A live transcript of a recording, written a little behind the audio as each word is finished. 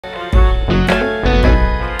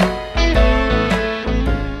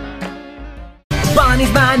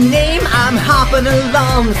name, I'm hopping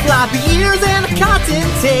along, floppy ears and a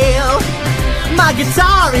cottontail. My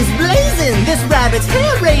guitar is blazing, this rabbit's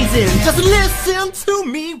hair raising. Just listen to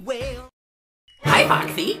me wail. Hi,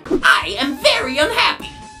 Foxy. I am very unhappy.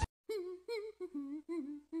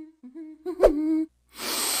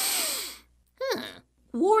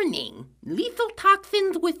 Warning, lethal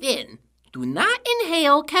toxins within. Do not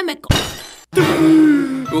inhale chemicals.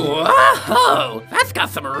 Whoa, that's got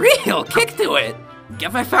some real kick to it.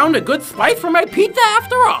 Guess I found a good spice for my pizza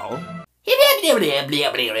after all.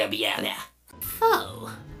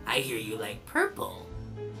 Oh, I hear you like purple.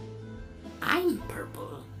 I'm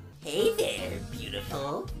purple. Hey there,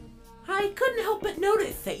 beautiful. I couldn't help but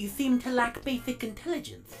notice that you seem to lack basic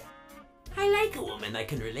intelligence. I like a woman I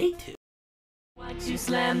can relate to. Why'd you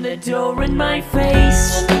slam the door in my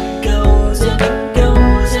face? And it goes and it